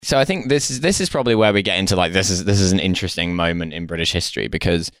so I think this is probably where we get into like this is an interesting moment in British history,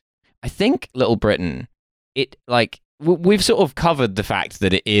 because I think Little Britain, it like we've sort of covered the fact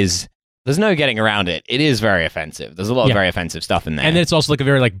that it is. There's no getting around it. It is very offensive. There's a lot of very offensive stuff in there. And then it's also like a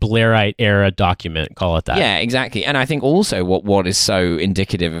very like Blairite era document, call it that. Yeah, exactly. And I think also what is so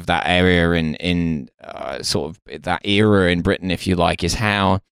indicative of that area in sort of that era in Britain, if you like, is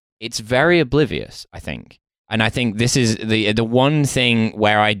how it's very oblivious, I think. And I think this is the one thing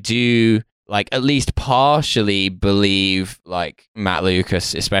where I do like at least partially believe like Matt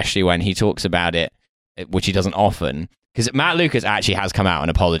Lucas, especially when he talks about it, which he doesn't often. Because Matt Lucas actually has come out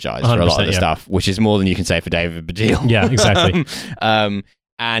and apologized for a lot of the stuff, which is more than you can say for David Baddiel. Yeah, exactly.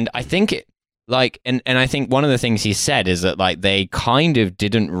 And I think it, like, and I think one of the things he said is that like they kind of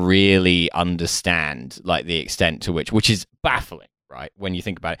didn't really understand like the extent to which is baffling, right? When you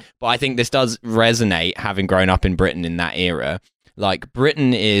think about it. But I think this does resonate, having grown up in Britain in that era. Like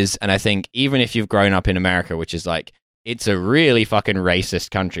Britain is, and I think even if you've grown up in America, which is like, it's a really fucking racist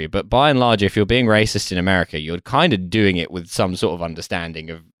country, but by and large, if you're being racist in America, you're kind of doing it with some sort of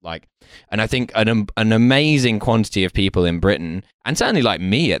understanding of like, and I think an amazing quantity of people in Britain, and certainly like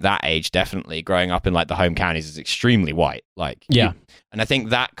me at that age, definitely growing up in like the home counties, is extremely white. Like, yeah. And I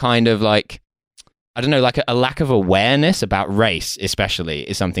think that kind of like, I don't know, like a lack of awareness about race, especially,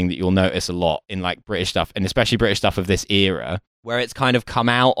 is something that you'll notice a lot in like British stuff, and especially British stuff of this era, where it's kind of come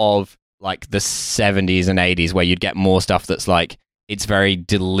out of like the 70s and 80s, where you'd get more stuff that's like, it's very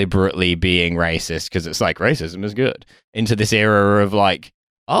deliberately being racist because it's like racism is good, into this era of like,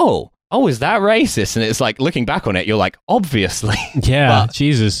 oh, is that racist? And it's like, looking back on it, you're like, obviously. Yeah, but,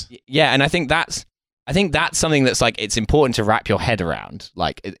 Jesus. Yeah, and I think that's something that's like, it's important to wrap your head around.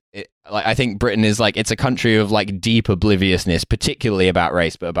 Like, like I think Britain is like, it's a country of like deep obliviousness, particularly about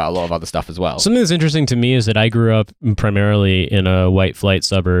race, but about a lot of other stuff as well. Something that's interesting to me is that I grew up primarily in a white flight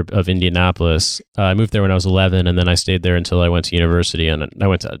suburb of Indianapolis. I moved there when I was 11, and then I stayed there until I went to university, and I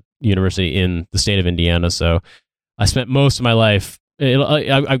went to university in the state of Indiana. So I spent most of my life.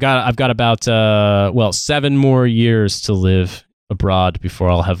 I've got about 7 more years to live abroad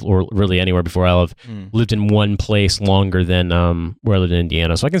before I'll have, or really anywhere before I'll have lived in one place longer than where I lived in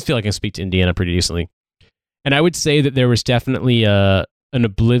Indiana. So I can feel like I can speak to Indiana pretty decently. And I would say that there was definitely an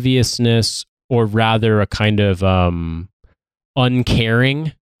obliviousness, or rather a kind of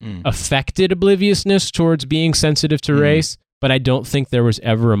uncaring, affected obliviousness towards being sensitive to race. But I don't think there was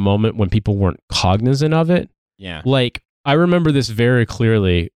ever a moment when people weren't cognizant of it. Yeah. Like, I remember this very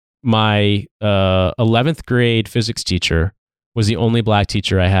clearly. My 11th grade physics teacher was the only black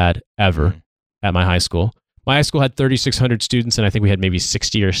teacher I had ever at my high school. My high school had 3,600 students, and I think we had maybe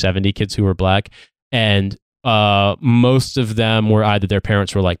 60 or 70 kids who were black. And most of them were either their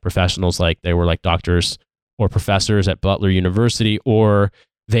parents were like professionals, like they were like doctors or professors at Butler University, or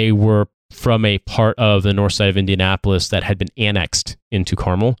they were from a part of the north side of Indianapolis that had been annexed into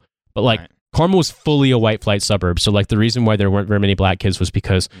Carmel. But like Carmel was fully a white flight suburb. So like the reason why there weren't very many black kids was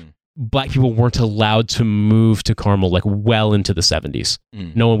because black people weren't allowed to move to Carmel like well into the 70s.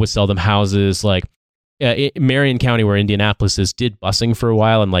 No one would sell them houses. Like Marion County, where Indianapolis is, did busing for a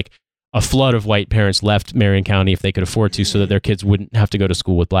while, and like a flood of white parents left Marion County if they could afford to, so that their kids wouldn't have to go to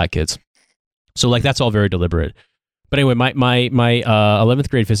school with black kids. So like that's all very deliberate. But anyway, my 11th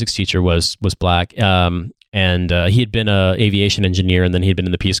grade physics teacher was black, and he had been an aviation engineer, and then he had been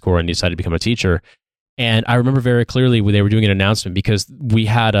in the Peace Corps, and he decided to become a teacher. And I remember very clearly when they were doing an announcement, because we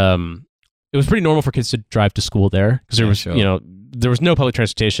had, it was pretty normal for kids to drive to school there, because there was, there was no public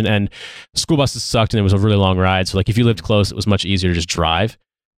transportation, and school buses sucked, and it was a really long ride. So like if you lived close, it was much easier to just drive.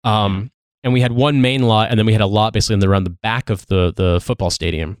 And we had one main lot, and then we had a lot basically around the back of the football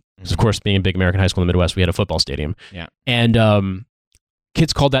stadium. Because of course, being a big American high school in the Midwest, we had a football stadium. Yeah. And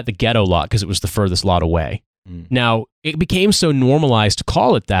kids called that the ghetto lot because it was the furthest lot away. Now, it became so normalized to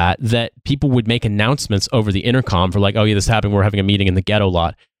call it that people would make announcements over the intercom for like, oh yeah, this happened, we're having a meeting in the ghetto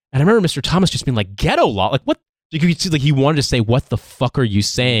lot. And I remember Mr. Thomas just being like, ghetto lot? Like what? You could see like he wanted to say, what the fuck are you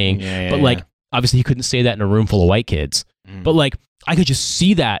saying? But like, obviously he couldn't say that in a room full of white kids. But like, I could just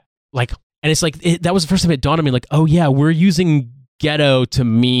see that. Like, and it's like, that was the first time it dawned on me, like, oh yeah, we're using ghetto to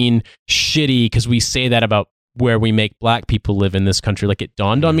mean shitty because we say that about where we make black people live in this country. Like it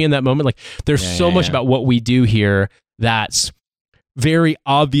dawned on me in that moment. Like there's so much about what we do here that's very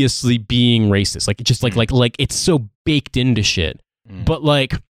obviously being racist. Like just like it's so baked into shit. But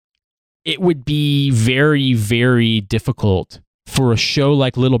like it would be very, very difficult for a show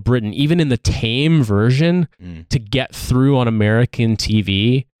like Little Britain, even in the tame version, to get through on American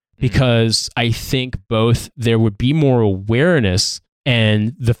TV, because I think both there would be more awareness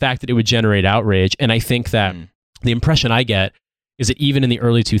and the fact that it would generate outrage. And I think that the impression I get is that even in the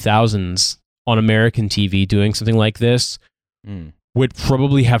early 2000s on American TV, doing something like this would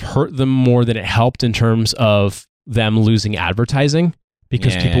probably have hurt them more than it helped in terms of them losing advertising,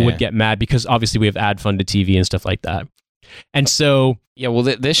 because people would get mad, because obviously we have ad-funded TV and stuff like that. And so... Yeah, well,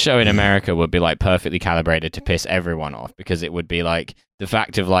 this show in America would be like perfectly calibrated to piss everyone off, because it would be like the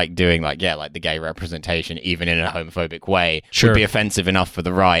fact of like doing like the gay representation, even in a homophobic way, would be offensive enough for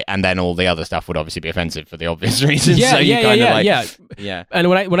the right, and then all the other stuff would obviously be offensive for the obvious reasons. Yeah. And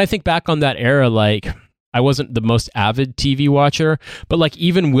when I think back on that era, like, I wasn't the most avid TV watcher, but like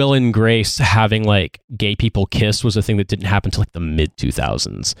even Will and Grace having like gay people kiss was a thing that didn't happen until like the mid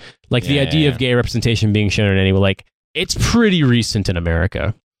 2000s. Like the idea of gay representation being shown in any way, like, it's pretty recent in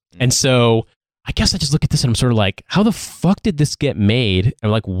America. And so I guess I just look at this and I'm sort of like, how the fuck did this get made?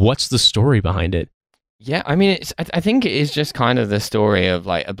 And like, what's the story behind it? Yeah, I mean, I think it is just kind of the story of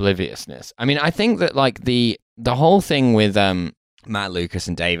like obliviousness. I mean, I think that like the whole thing with Matt Lucas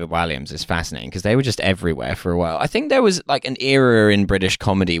and David Walliams is fascinating, because they were just everywhere for a while. I think there was like an era in British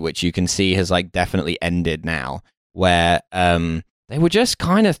comedy which you can see has like definitely ended now, where they were just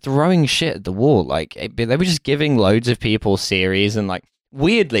kind of throwing shit at the wall. Like they were just giving loads of people series, and like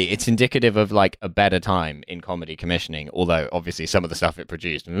weirdly, it's indicative of like a better time in comedy commissioning. Although obviously some of the stuff it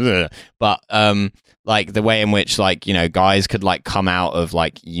produced, but like the way in which like, you know, guys could like come out of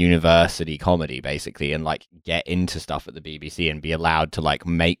like university comedy basically and like get into stuff at the BBC and be allowed to like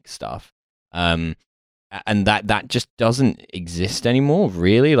make stuff. And that just doesn't exist anymore,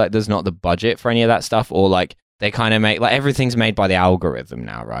 really. Like there's not the budget for any of that stuff, or like they kind of make like everything's made by the algorithm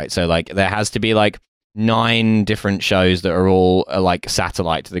now, right? So like there has to be like 9 different shows that are all like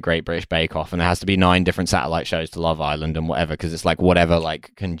satellite to the Great British Bake Off, and there has to be 9 different satellite shows to Love Island and whatever, because it's like whatever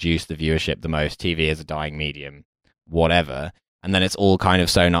like can juice the viewership the most. TV is a dying medium, whatever. And then it's all kind of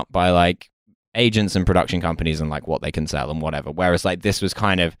sewn up by like agents and production companies and like what they can sell and whatever. Whereas like this was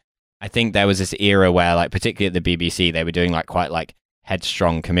kind of, I think there was this era where like particularly at the BBC they were doing like quite like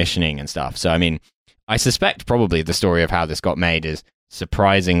headstrong commissioning and stuff. So I mean, I suspect probably the story of how this got made is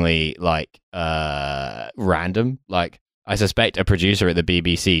surprisingly like random. Like I suspect a producer at the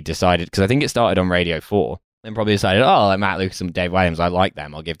BBC decided, because I think it started on Radio 4, then probably decided, oh, like Matt Lucas and Dave Williams, I like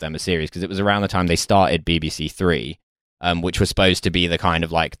them, I'll give them a series, because it was around the time they started BBC 3, which was supposed to be the kind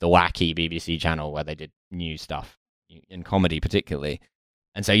of like the wacky BBC channel where they did new stuff in comedy particularly.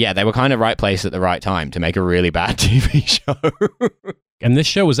 And so yeah, they were kind of right place at the right time to make a really bad TV show. And this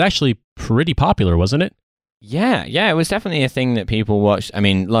show was actually pretty popular, wasn't it? Yeah, it was definitely a thing that people watched. I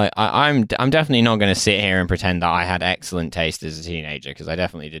mean, like, I'm definitely not going to sit here and pretend that I had excellent taste as a teenager, because I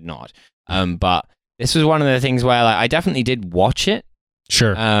definitely did not. But this was one of the things where like, I definitely did watch it.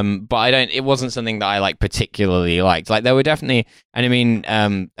 Sure. But it wasn't something that I like particularly liked. Like there were definitely, and I mean,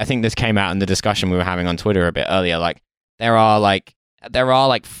 I think this came out in the discussion we were having on Twitter a bit earlier. Like there are like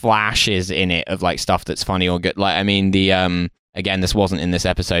flashes in it of like stuff that's funny or good. Like, I mean, the again, this wasn't in this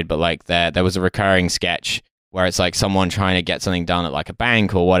episode, but like there was a recurring sketch where it's like someone trying to get something done at like a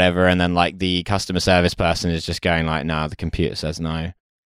bank or whatever, and then like the customer service person is just going like, no, the computer says no.